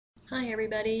Hi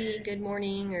everybody, good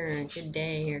morning or good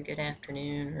day or good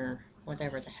afternoon or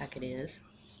whatever the heck it is.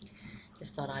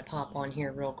 Just thought I'd pop on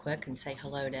here real quick and say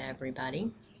hello to everybody.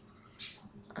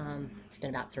 It's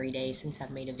been about 3 days since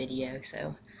I've made a video,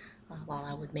 so while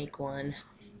I would make one,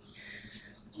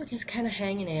 we're just kind of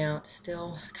hanging out,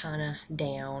 still kind of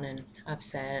down and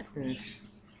upset, and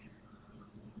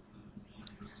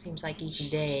seems like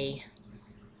each day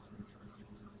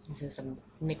this is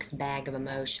a mixed bag of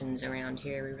emotions around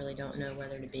here. We really don't know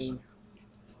whether to be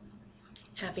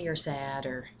happy or sad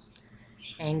or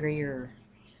angry or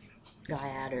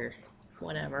glad or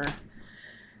whatever.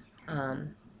 I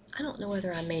don't know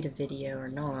whether I made a video or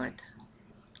not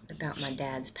about my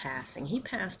dad's passing. He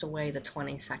passed away the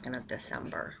 22nd of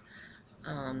December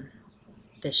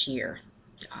this year.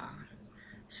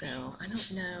 So I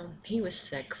don't know. He was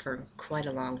sick for quite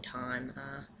a long time.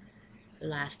 The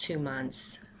last 2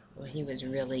 months, well, he was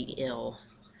really ill.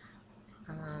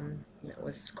 It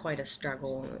was quite a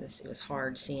struggle. It was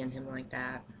hard seeing him like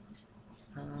that.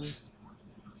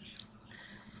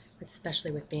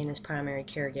 Especially with being his primary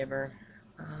caregiver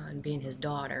and being his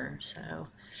daughter. So,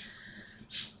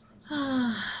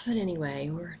 but anyway,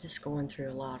 we're just going through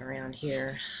a lot around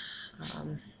here.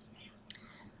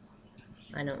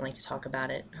 I don't like to talk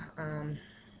about it,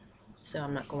 so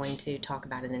I'm not going to talk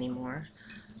about it anymore.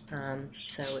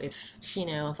 So if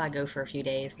I go for a few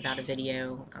days without a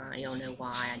video, you'll know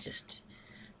why. I just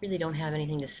really don't have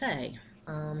anything to say.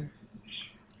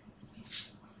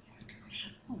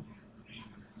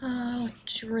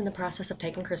 We're in the process of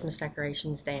taking Christmas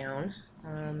decorations down.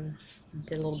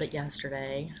 Did a little bit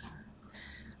yesterday.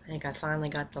 I think I finally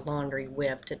got the laundry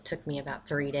whipped. It took me about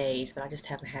 3 days, but I just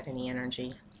haven't had any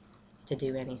energy to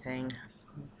do anything,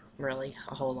 really,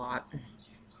 a whole lot.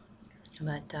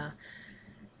 But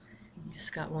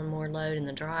just got one more load in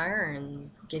the dryer and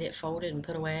get it folded and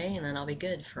put away, and then I'll be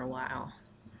good for a while.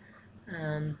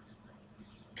 I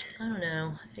don't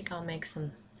know. I think I'll make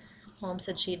some. Mom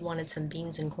said she'd wanted some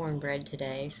beans and cornbread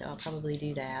today, so I'll probably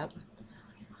do that.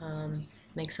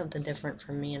 Make something different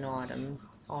from me and Autumn.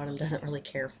 Autumn doesn't really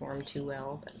care for them too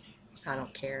well, but I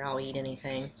don't care. I'll eat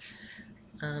anything.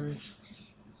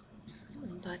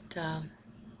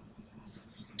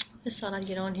 Just thought I'd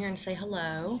get on here and say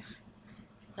hello.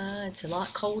 It's a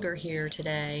lot colder here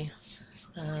today.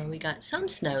 We got some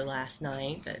snow last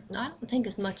night, but I don't think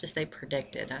as much as they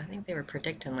predicted. I think they were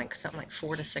predicting something like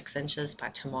 4 to 6 inches by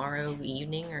tomorrow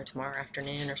evening or tomorrow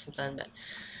afternoon or something, but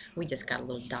we just got a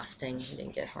little dusting. We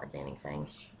didn't get hardly anything,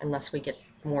 unless we get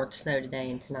more snow today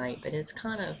and tonight, but it's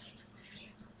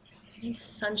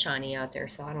sunshiny out there,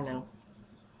 so I don't know.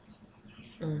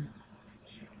 I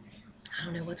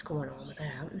don't know what's going on with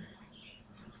that.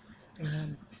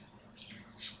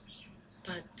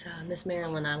 But Miss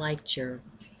Marilyn, I liked your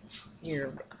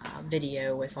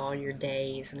video with all your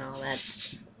days and all that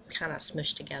kind of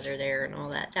smushed together there and all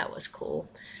that. That was cool.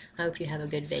 I hope you have a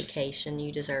good vacation.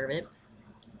 You deserve it.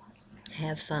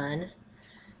 Have fun,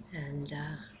 and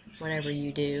whatever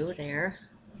you do there,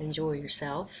 enjoy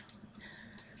yourself.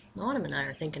 Autumn and I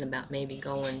are thinking about maybe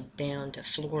going down to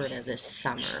Florida this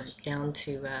summer, down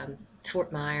to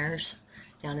Fort Myers,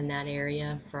 down in that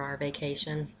area for our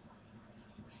vacation.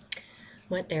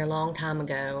 Went there a long time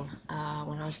ago,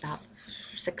 when I was about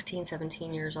 16,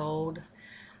 17 years old.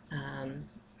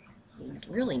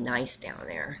 Really nice down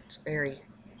there. It's very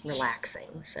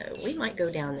relaxing. So we might go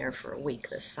down there for a week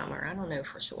this summer. I don't know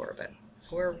for sure, but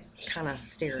we're kind of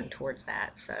steering towards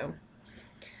that. So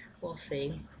we'll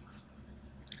see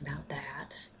about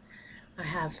that. I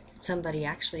have somebody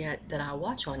actually that I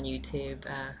watch on YouTube,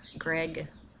 Greg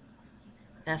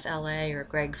FLA or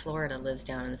Greg Florida, lives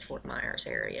down in the Fort Myers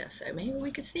area, so maybe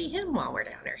we could see him while we're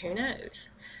down there. Who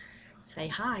knows? Say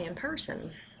hi in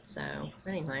person. So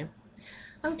anyway,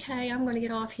 okay, I'm going to get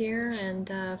off here and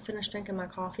finish drinking my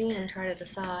coffee and try to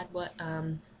decide what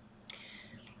I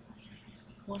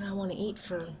want to eat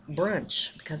for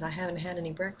brunch, because I haven't had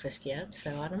any breakfast yet,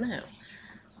 so I don't know.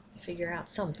 Figure out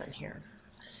something here.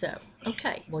 So,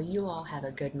 okay, well, you all have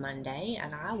a good Monday,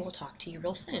 and I will talk to you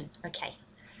real soon. Okay,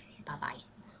 bye-bye.